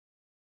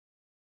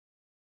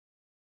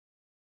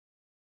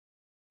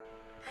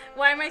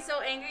Why am I so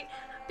angry?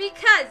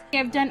 Because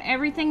I've done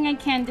everything I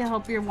can to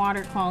help your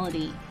water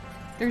quality.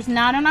 There's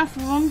not enough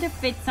room to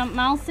fit something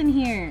else in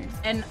here.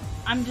 And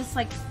I'm just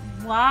like,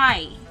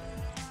 why?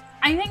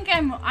 I think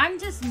I'm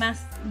just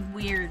messed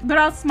weird. But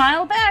I'll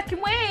smile back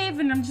and wave,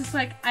 and I'm just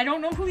like, I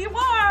don't know who you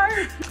are.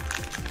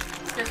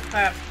 this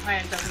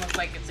plan doesn't look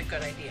like it's a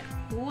good idea.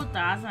 Who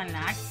doesn't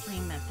like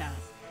Primitas?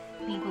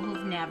 People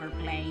who've never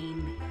played.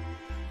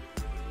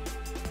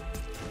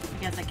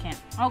 I guess I can't.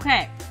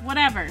 Okay,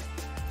 whatever.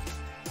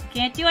 I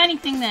can't do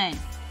anything then.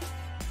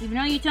 Even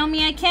though you told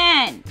me I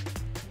can.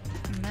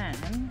 And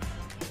then,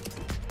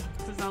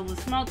 because all the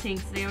small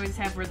tanks, they always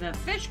have where the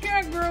fish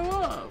can't grow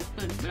up.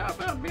 And blah,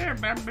 blah, blah,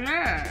 blah,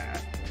 blah.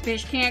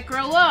 Fish can't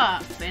grow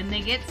up and they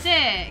get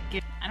sick.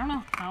 I don't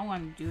know how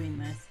I'm doing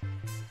this.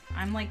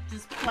 I'm like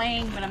just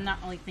playing, but I'm not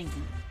really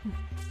thinking.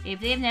 If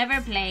they've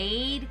never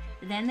played,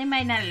 then they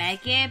might not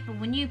like it. But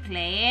when you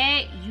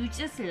play it, you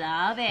just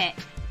love it.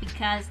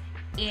 Because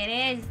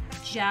it is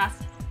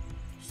just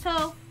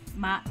so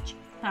much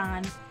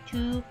fun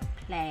to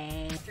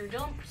play. You're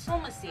doing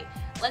diplomacy.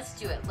 Let's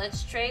do it.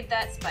 Let's trade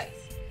that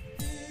spice.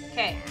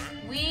 Okay,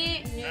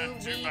 we knew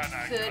we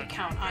could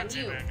count on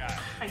you.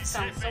 I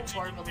sound so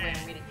horrible the way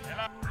I'm reading.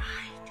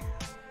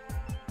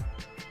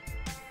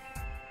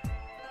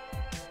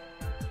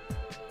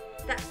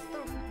 That's the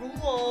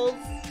rules.